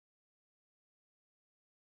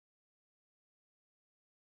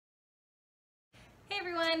Hey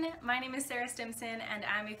everyone, my name is Stimson and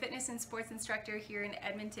I'm a fitness and sports instructor here in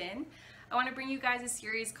Edmonton. I want to bring you guys a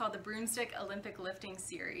series called the Broomstick Olympic Lifting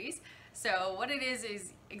series. So what it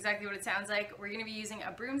is exactly what it sounds like. We're going to be using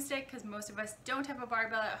a broomstick because most of us don't have a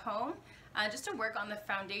barbell at home, just to work on the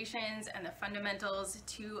foundations and the fundamentals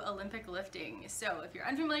to Olympic lifting. So if you're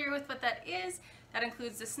unfamiliar with what that is, that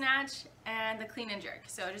includes the snatch and the clean and jerk.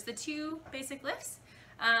 So just the two basic lifts.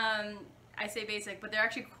 I say basic, but they're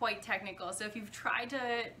actually quite technical. So if you've tried to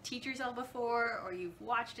teach yourself before, or you've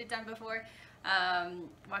watched it done before,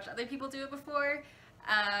 watched other people do it before,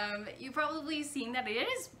 you've probably seen that it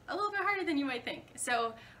is a little bit harder than you might think.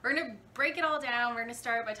 So we're going to break it all down. We're going to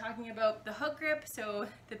start by talking about the hook grip, so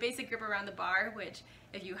the basic grip around the bar, which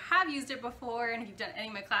if you have used it before and if you've done any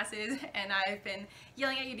of my classes and I've been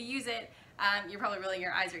yelling at you to use it, you're probably rolling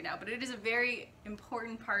your eyes right now, but it is a very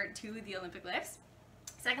important part to the Olympic lifts.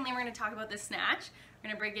 Secondly, we're going to talk about the snatch. We're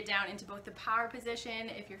going to break it down into both the power position,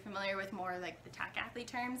 if you're familiar with more like the TAC athlete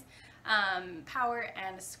terms, power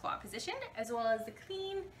and squat position, as well as the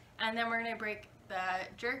clean. And then we're going to break the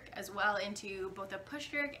jerk as well into both a push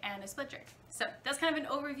jerk and a split jerk. So that's kind of an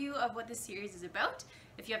overview of what this series is about.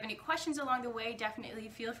 If you have any questions along the way, definitely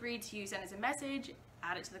feel free to send us a message,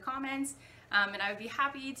 add it to the comments, and I would be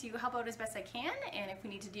happy to help out as best I can. And if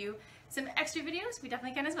we need to do some extra videos, we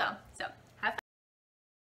definitely can as well. So have fun.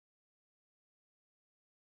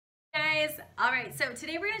 Guys, alright, so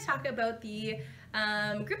today we're going to talk about the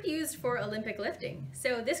grip used for Olympic lifting.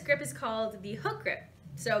 So this grip is called the hook grip.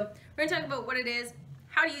 So we're going to talk about what it is,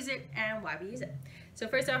 how to use it, and why we use it. So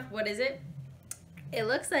first off, what is it? It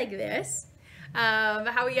looks like this.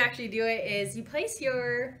 How we actually do it is you place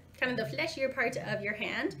your, kind of the fleshier part of your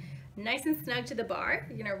hand nice and snug to the bar.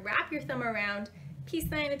 You're going to wrap your thumb around, peace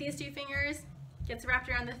sign with these two fingers, gets wrapped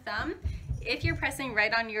around the thumb. If you're pressing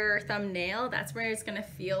right on your thumbnail, that's where it's gonna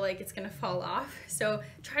feel like it's gonna fall off. So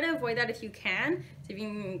try to avoid that if you can. So if you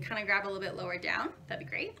can kind of grab a little bit lower down, that'd be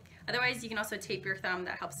great. Otherwise, you can also tape your thumb,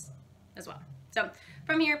 that helps as well. So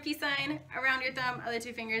from here, peace sign around your thumb, other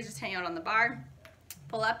two fingers just hang out on the bar.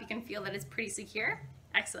 Pull up, you can feel that it's pretty secure.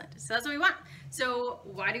 Excellent, so that's what we want. So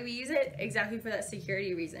why do we use it? Exactly for that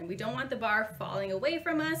security reason. We don't want the bar falling away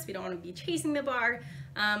from us, we don't want to be chasing the bar,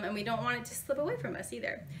 and we don't want it to slip away from us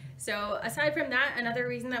either. So aside from that, another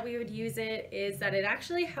reason that we would use it is that it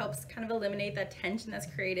actually helps kind of eliminate that tension that's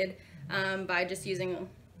created by just using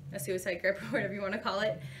a suicide grip or whatever you want to call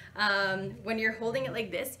it. When you're holding it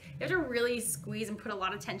like this, you have to really squeeze and put a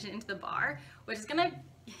lot of tension into the bar, which is going to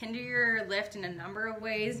hinder your lift in a number of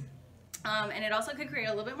ways. And it also could create a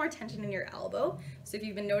little bit more tension in your elbow. So if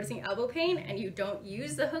you've been noticing elbow pain and you don't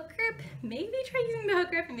use the hook grip, maybe try using the hook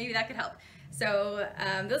grip and maybe that could help. So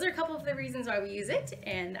those are a couple of the reasons why we use it,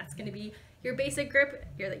 and that's going to be your basic grip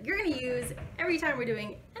that you're going to use every time we're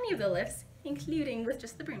doing any of the lifts, including with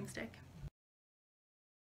just the broomstick.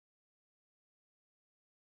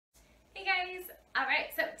 Hey guys! Alright,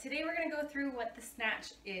 so today we're going to go through what the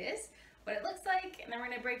snatch is, what it looks like, and then we're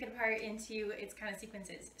going to break it apart into its kind of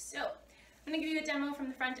sequences. So I'm going to give you a demo from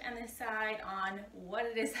the front and the side on what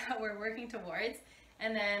it is that we're working towards,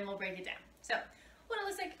 and then we'll break it down. So what it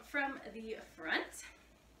looks like from the front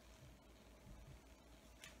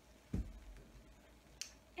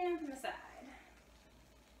and from the side.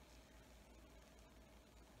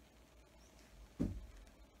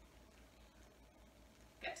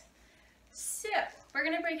 Good. So we're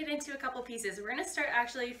going to break it into a couple pieces. We're going to start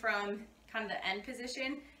actually from kind of the end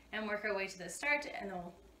position and work our way to the start, and then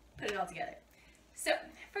we'll put it all together. So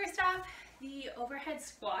first off, the overhead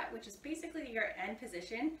squat, which is basically your end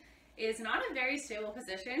position, is not a very stable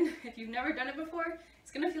position. If you've never done it before, it's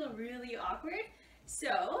going to feel really awkward.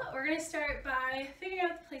 So we're going to start by figuring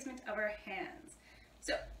out the placement of our hands.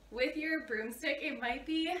 So with your broomstick, it might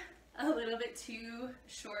be a little bit too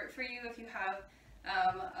short for you if you have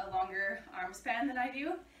a longer arm span than I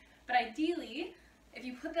do. But ideally, if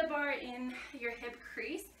you put the bar in your hip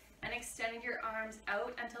crease and extended your arms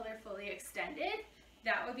out until they're fully extended,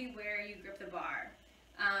 that would be where you grip the bar.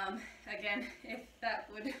 Again, if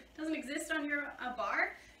that doesn't exist on your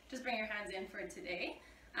bar, just bring your hands in for today.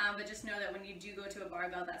 But just know that when you do go to a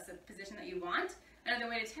barbell, that's the position that you want. Another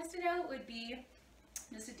way to test it out would be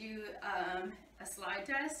just to do a slide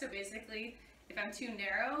test. So basically, if I'm too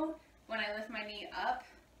narrow, when I lift my knee up,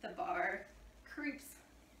 the bar creeps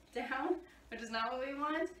down, which is not what we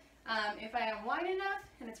want. If I am wide enough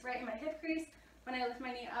and it's right in my hip crease, when I lift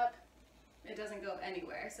my knee up, it doesn't go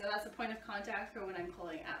anywhere. So that's the point of contact for when I'm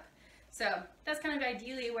pulling up. So that's kind of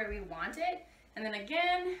ideally where we want it. And then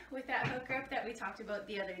again, with that hook grip that we talked about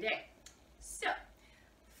the other day. So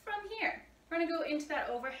from here, we're gonna go into that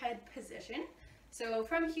overhead position. So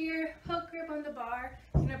from here, hook grip on the bar,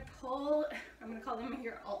 you're gonna pull, I'm gonna call them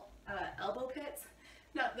your elbow pits,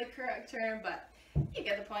 not the correct term, but you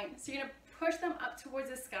get the point. So you're gonna push them up towards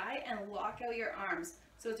the sky and lock out your arms.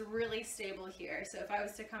 So it's really stable here. So if I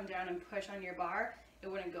was to come down and push on your bar,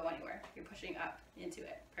 it wouldn't go anywhere. You're pushing up into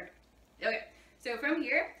it. Perfect. Okay, so from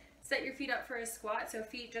here, set your feet up for a squat. So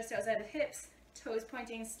feet just outside the hips, toes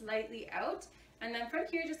pointing slightly out. And then from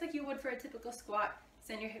here, just like you would for a typical squat,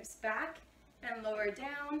 send your hips back and lower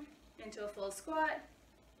down into a full squat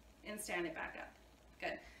and stand it back up.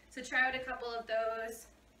 Good. So try out a couple of those,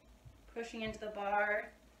 pushing into the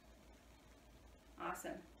bar.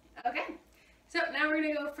 Awesome. Okay, so now we're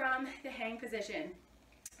gonna go from the hang position.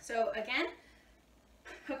 So again,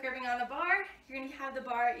 hook gripping on the bar, you're gonna have the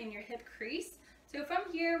bar in your hip crease. So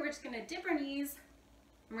from here, we're just gonna dip our knees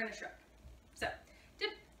and we're gonna shrug. So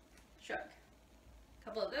dip, shrug. A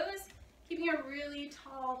couple of those, keeping a really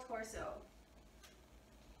tall torso.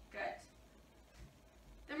 Good.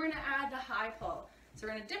 Then we're gonna add the high pull. So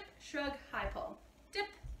we're gonna dip, shrug, high pull. Dip,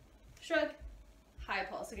 shrug, high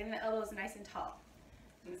pull. So getting the elbows nice and tall.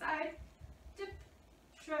 From the side, dip,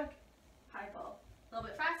 shrug, high pull. A little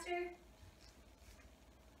bit faster.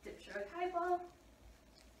 Dip, shrug, high pull.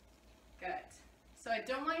 Good. So I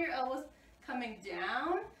don't want your elbows coming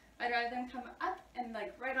down. I'd rather them come up and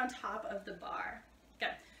like right on top of the bar. Good.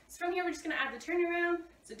 So from here, we're just gonna add the turnaround.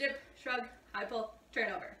 So dip, shrug, high pull,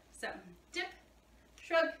 turn over. So dip,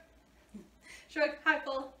 shrug, shrug, high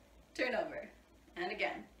pull, turn over. And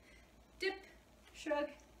again, dip, shrug,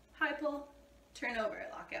 high pull, turn over,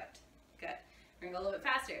 lock out. Good. We're gonna go a little bit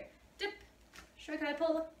faster. Dip, shrug, high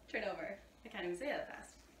pull, turn over. I can't even say that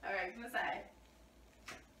fast. All right, from the side.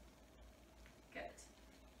 Good.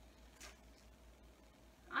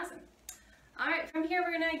 Awesome. All right, from here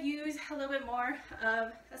we're gonna use a little bit more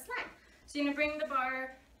of a slide. So you're gonna bring the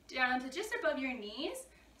bar down to just above your knees.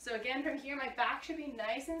 So again, from here, my back should be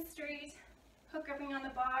nice and straight. Hook gripping on the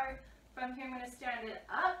bar. From here, I'm gonna stand it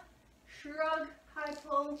up, shrug, high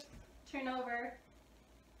pull, turn over,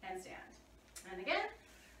 and stand. And again,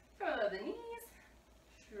 from above the knees,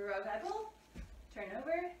 shrug, high pull, turn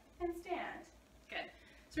over, and stand. Good.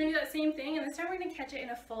 So we're gonna do that same thing, and this time we're gonna catch it in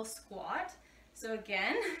a full squat. So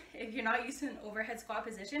again, if you're not used to an overhead squat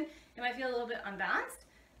position, it might feel a little bit unbalanced.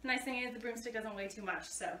 The nice thing is the broomstick doesn't weigh too much,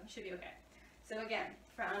 so you should be okay. So again,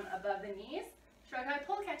 from above the knees, shrug, high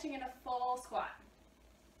pull, catching in a full squat.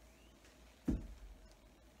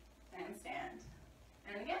 And stand.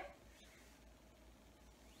 And again.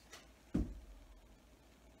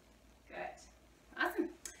 Good. Awesome.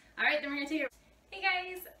 All right, then we're gonna take it. Hey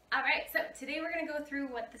guys. All right, so today we're gonna go through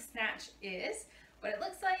what the snatch is, what it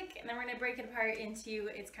looks like, and then we're gonna break it apart into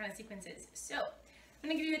its kind of sequences. So I'm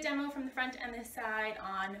gonna give you a demo from the front and the side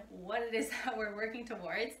on what it is that we're working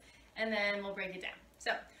towards, and then we'll break it down.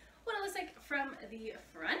 So what it looks like from the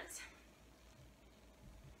front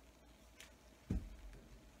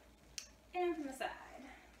and from the side.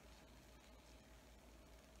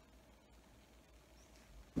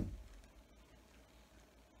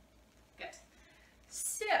 Good.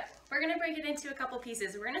 So we're gonna break it into a couple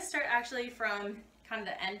pieces. We're gonna start actually from kind of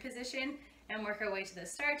the end position and work our way to the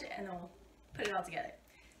start, and then we'll put it all together.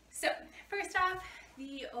 So first off,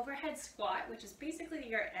 the overhead squat, which is basically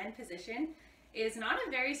your end position, is not a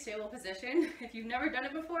very stable position. If you've never done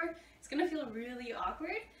it before, it's gonna feel really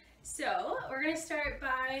awkward. So we're gonna start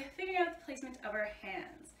by figuring out the placement of our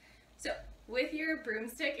hands. So with your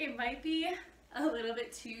broomstick, it might be a little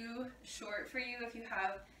bit too short for you if you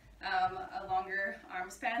have a longer arm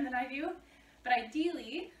span than I do. But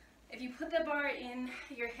ideally, if you put the bar in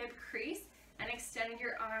your hip crease and extend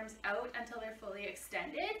your arms out until they're fully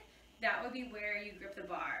extended, that would be where you grip the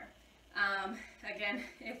bar. Again,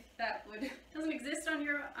 if that doesn't exist on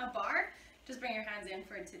your bar, just bring your hands in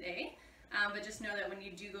for today. But just know that when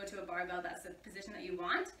you do go to a barbell, that's the position that you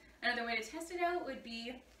want. Another way to test it out would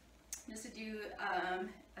be just to do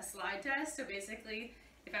a slide test. So basically,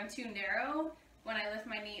 if I'm too narrow, when I lift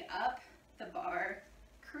my knee up, the bar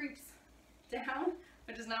creeps down,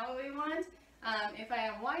 which is not what we want. If I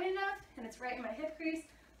am wide enough and it's right in my hip crease,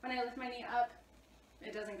 when I lift my knee up,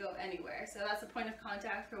 it doesn't go anywhere. So that's the point of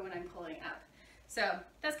contact for when I'm pulling up. So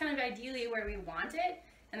that's kind of ideally where we want it.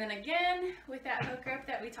 And then again, with that hook grip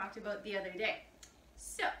that we talked about the other day.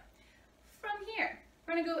 So from here,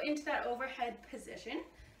 we're gonna go into that overhead position.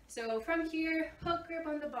 So from here, hook grip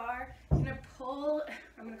on the bar, you're gonna pull,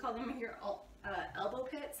 I'm gonna call them your elbow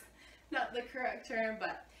pits, not the correct term,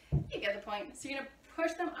 but you get the point. So you're gonna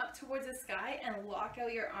push them up towards the sky and lock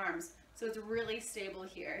out your arms. So it's really stable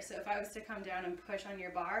here. So if I was to come down and push on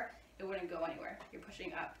your bar, it wouldn't go anywhere. You're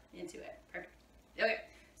pushing up into it. Perfect. Okay,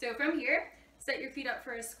 so from here, set your feet up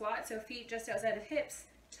for a squat. So feet just outside of hips,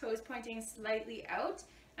 toes pointing slightly out.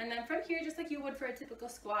 And then from here, just like you would for a typical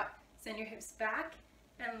squat, send your hips back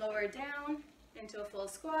and lower down into a full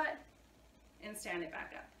squat and stand it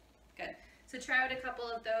back up. Good. So try out a couple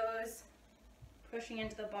of those, pushing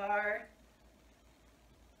into the bar.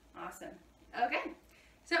 Awesome. Okay.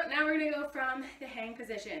 So now we're going to go from the hang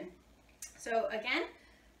position. So again,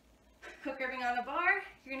 hook gripping on the bar,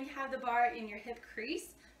 you're going to have the bar in your hip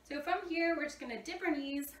crease. So from here, we're just going to dip our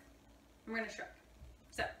knees and we're going to shrug.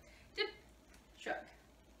 So dip, shrug.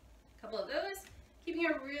 A couple of those, keeping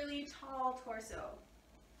a really tall torso.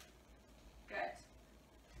 Good.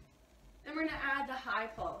 Then we're going to add the high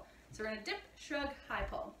pull. So we're going to dip, shrug, high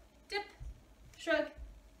pull. Dip, shrug,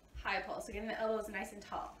 high pull. So getting the elbows nice and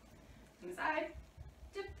tall. On the side,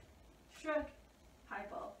 dip, shrug, high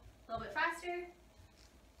pull. A little bit faster.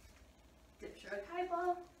 Dip, shrug, high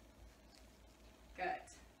pull. Good.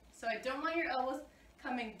 So I don't want your elbows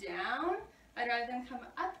coming down. I'd rather them come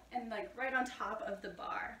up and like right on top of the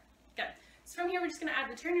bar. Good. So from here, we're just going to add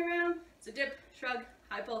the turnaround. So dip, shrug,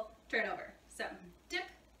 high pull, turn over. So dip,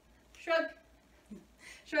 shrug,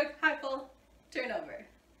 shrug, high pull, turn over.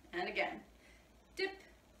 And again, dip,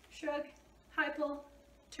 shrug, high pull,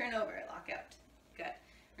 turn over, lock out. Good.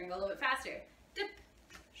 We're going to go a little bit faster. Dip,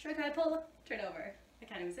 shrug, high pull, turn over. I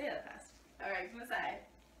can't even say that fast. All right, from the side.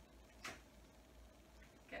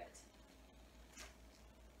 Good.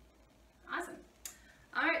 Awesome.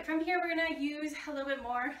 All right, from here, we're going to use a little bit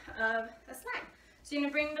more of a slide. So you're going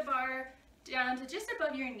to bring the bar down to just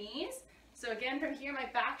above your knees. So again, from here, my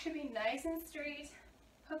back should be nice and straight.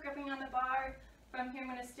 Hook gripping on the bar. From here, I'm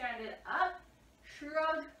going to stand it up,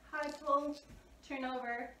 shrug, high pull, turn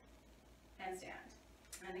over, and stand.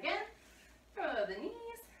 And again, from above the knees,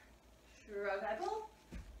 shrug, high pull,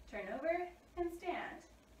 turn over, and stand.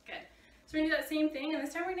 Good. So we're going to do that same thing, and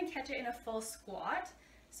this time we're going to catch it in a full squat.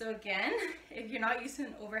 So again, if you're not used to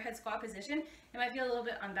an overhead squat position, it might feel a little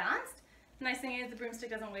bit unbalanced. The nice thing is the broomstick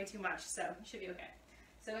doesn't weigh too much, so you should be okay.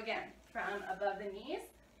 So again, from above the knees,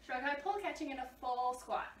 shrug, high pull, catching in a full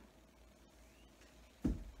squat.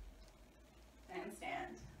 And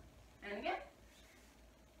stand. And again.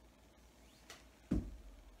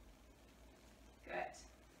 Good.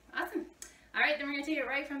 Awesome. All right, then we're going to take it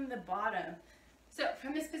right from the bottom. So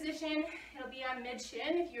from this position, it'll be on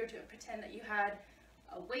mid-shin if you were to pretend that you had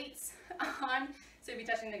weights on, so you'll be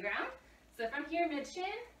touching the ground. So from here, mid-shin,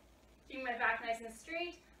 keeping my back nice and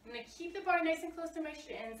straight. I'm going to keep the bar nice and close to my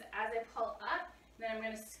shins as I pull up. Then I'm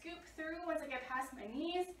going to scoop through once I get past my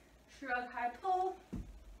knees, shrug, high pull,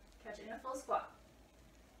 catch it in a full squat.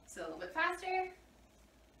 So a little bit faster.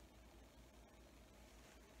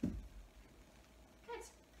 Good.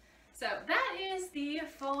 So that is the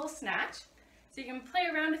full snatch. So you can play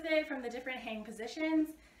around with it from the different hang positions,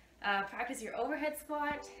 practice your overhead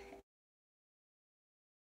squat.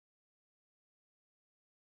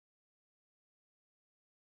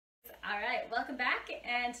 All right, welcome back,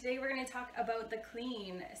 and today we're going to talk about the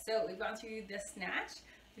clean. So we've gone through the snatch,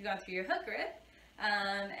 we've gone through your hook grip,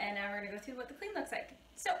 and now we're going to go through what the clean looks like.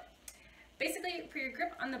 So basically, for your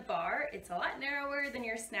grip on the bar, it's a lot narrower than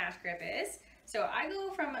your snatch grip is. So I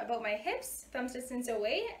go from about my hips, thumbs distance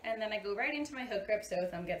away, and then I go right into my hook grip so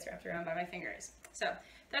thumb gets wrapped around by my fingers. So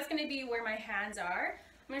that's going to be where my hands are.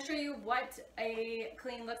 I'm going to show you what a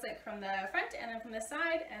clean looks like from the front and then from the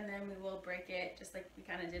side, and then we will break it just like we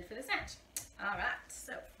kind of did for the snatch. All right,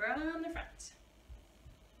 so from the front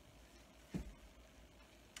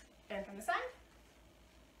and from the side.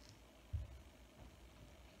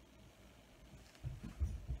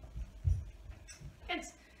 Good.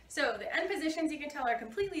 So the end positions you can tell are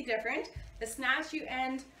completely different. The snatch you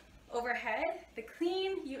end overhead, the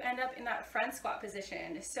clean you end up in that front squat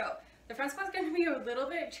position. So the front squat is going to be a little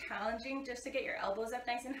bit challenging just to get your elbows up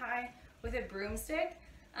nice and high with a broomstick.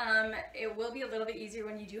 It will be a little bit easier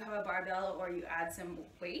when you do have a barbell or you add some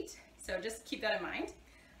weight. So just keep that in mind.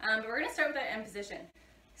 But we're going to start with that end position.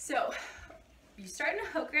 So you start in a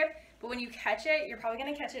hook grip, but when you catch it, you're probably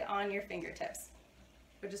going to catch it on your fingertips,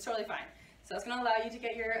 which is totally fine. So it's going to allow you to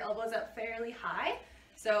get your elbows up fairly high.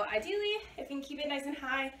 So ideally, if you can keep it nice and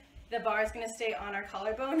high, the bar is going to stay on our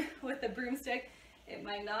collarbone. With the broomstick, it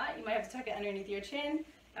might not. You might have to tuck it underneath your chin.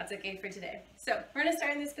 That's okay for today. So we're going to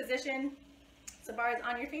start in this position. So bar is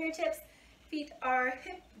on your fingertips. Feet are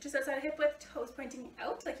just outside of hip width, toes pointing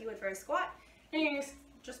out like you would for a squat. And you're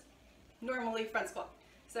just normally front squat.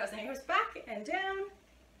 So send your hips back and down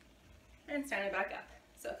and stand it back up.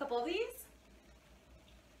 So a couple of these.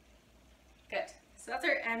 Good. So that's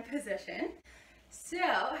our end position. So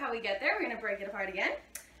how we get there, we're going to break it apart again.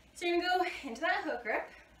 So you're going to go into that hook grip,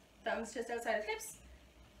 thumbs just outside of hips.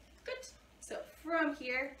 Good. So So from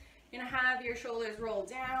here, you're gonna have your shoulders roll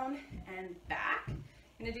down and back.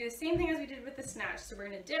 You're gonna do the same thing as we did with the snatch. So we're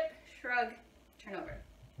gonna dip, shrug, turn over.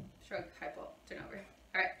 Shrug, high pull, turn over.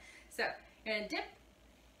 All right, so you're gonna dip,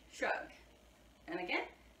 shrug, and again,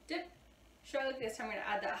 dip, shrug. This time we're gonna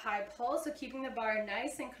add that high pull, so keeping the bar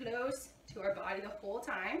nice and close to our body the whole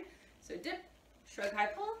time. So dip, shrug, high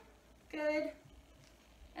pull, good.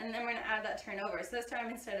 And then we're gonna add that turn over. So this time,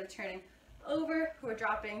 instead of turning over, we're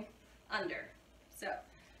dropping under. So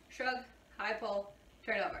shrug, high pull,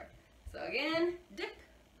 turn over. So again, dip,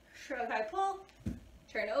 shrug, high pull,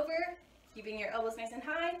 turn over, keeping your elbows nice and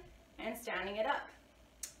high, and standing it up.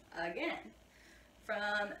 Again,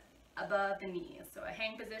 from above the knees. So a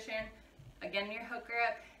hang position, again in your hook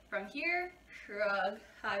grip. From here, shrug,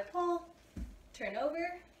 high pull, turn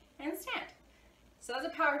over, and stand. So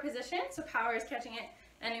that's a power position. So power is catching it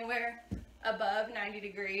anywhere above 90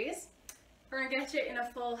 degrees. We're gonna get you in a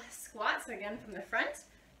full squat. So again, from the front,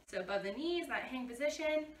 so above the knees, that hang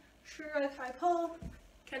position, shrug, high pull,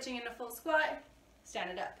 catching in a full squat, stand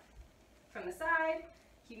it up. From the side,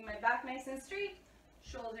 keeping my back nice and straight,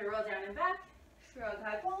 shoulder roll down and back, shrug,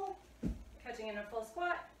 high pull, catching in a full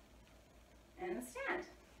squat, and stand.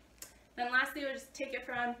 Then lastly, we'll just take it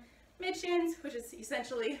from mid-shins, which is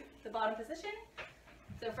essentially the bottom position.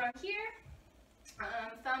 So from here,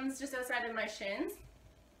 thumbs just outside of my shins.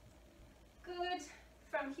 Good.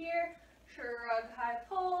 From here, shrug, high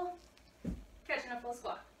pull, catching a full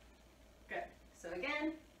squat. Good. So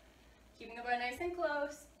again, keeping the bar nice and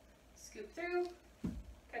close, scoop through,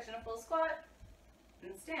 catching a full squat,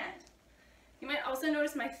 and stand. You might also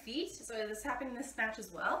notice my feet, so this happened in the snatch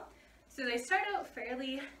as well. So they start out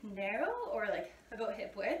fairly narrow, or like about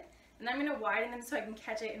hip width, and then I'm going to widen them so I can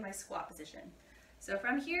catch it in my squat position. So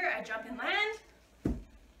from here, I jump and land,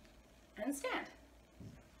 and stand.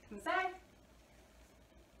 Come side,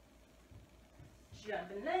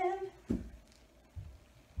 jump and land,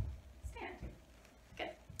 stand. Good.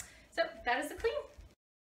 So that is the clean.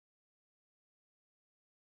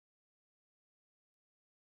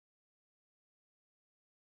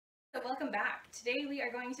 So welcome back. Today we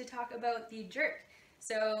are going to talk about the jerk.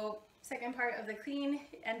 So second part of the clean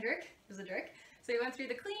and jerk was a jerk. So we went through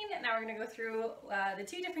the clean, and now we're going to go through the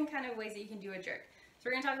two different kind of ways that you can do a jerk. So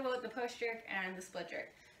we're going to talk about the push jerk and the split jerk.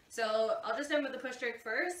 So I'll just end with the push jerk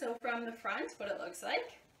first. So from the front, what it looks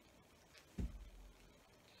like.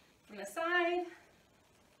 From the side.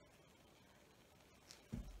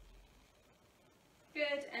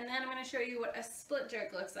 Good, and then I'm going to show you what a split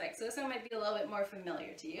jerk looks like. So this one might be a little bit more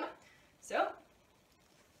familiar to you. So,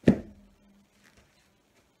 and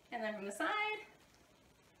then from the side.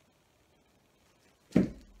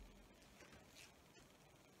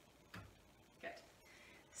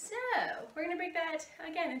 So we're going to break that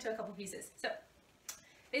again into a couple pieces. So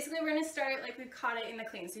basically we're going to start like we caught it in the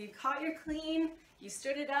clean. So you caught your clean, you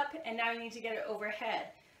stood it up, and now you need to get it overhead.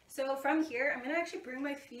 So from here, I'm going to actually bring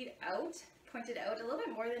my feet out, pointed out a little bit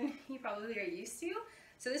more than you probably are used to.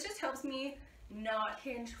 So this just helps me not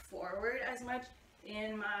hinge forward as much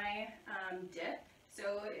in my dip.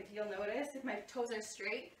 So if you'll notice, if my toes are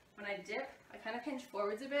straight, when I dip, I kind of hinge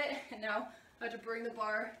forwards a bit, and now I have to bring the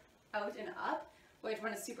bar out and up, which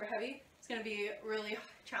when it's super heavy, it's going to be really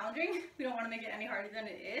challenging. We don't want to make it any harder than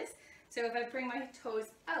it is. So if I bring my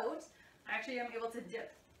toes out, I actually am able to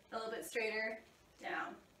dip a little bit straighter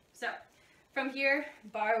down. So from here,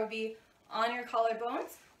 bar will be on your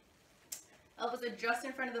collarbones. Elbows are just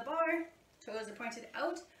in front of the bar. Toes are pointed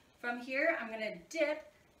out. From here, I'm going to dip.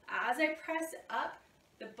 As I press up,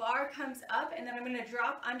 the bar comes up, and then I'm going to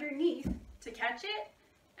drop underneath to catch it,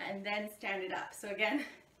 and then stand it up. So again,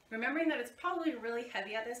 remembering that it's probably really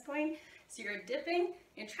heavy at this point, so you're dipping,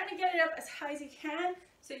 you're trying to get it up as high as you can,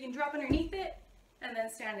 so you can drop underneath it, and then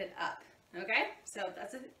stand it up. Okay, so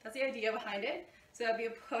that's the idea behind it. So that'd be a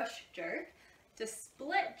push jerk. To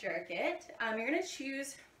split jerk it, you're going to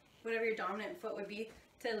choose whatever your dominant foot would be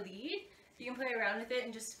to lead. You can play around with it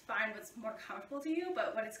and just find what's more comfortable to you,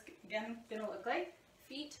 but what it's again going to look like,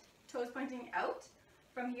 feet, toes pointing out.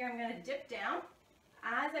 From here I'm going to dip down.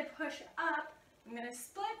 As I push up, I'm going to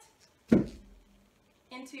split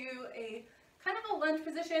into a kind of a lunge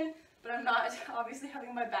position, but I'm not obviously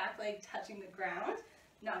having my back leg touching the ground.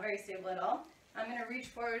 Not very stable at all. I'm going to reach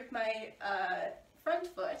forward with my front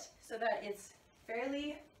foot so that it's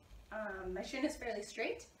fairly, my shin is fairly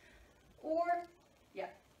straight, or yeah,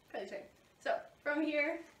 fairly straight. So from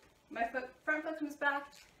here, my front foot comes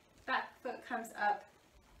back foot comes up,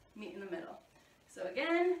 meet in the middle. So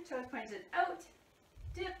again, toes pointed out,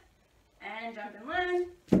 dip, and jump and land.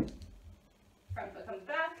 Front foot comes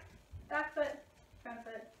back foot, front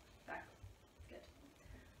foot, back foot. Good.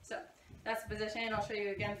 So that's position. I'll show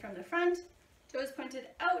you again from the front. Toes pointed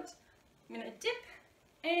out. I'm going to dip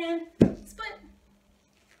and split.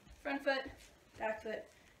 Front foot, back foot,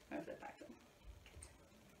 front foot, back foot.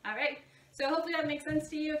 All right, so hopefully that makes sense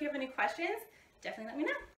to you. If you have any questions, definitely let me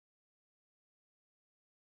know.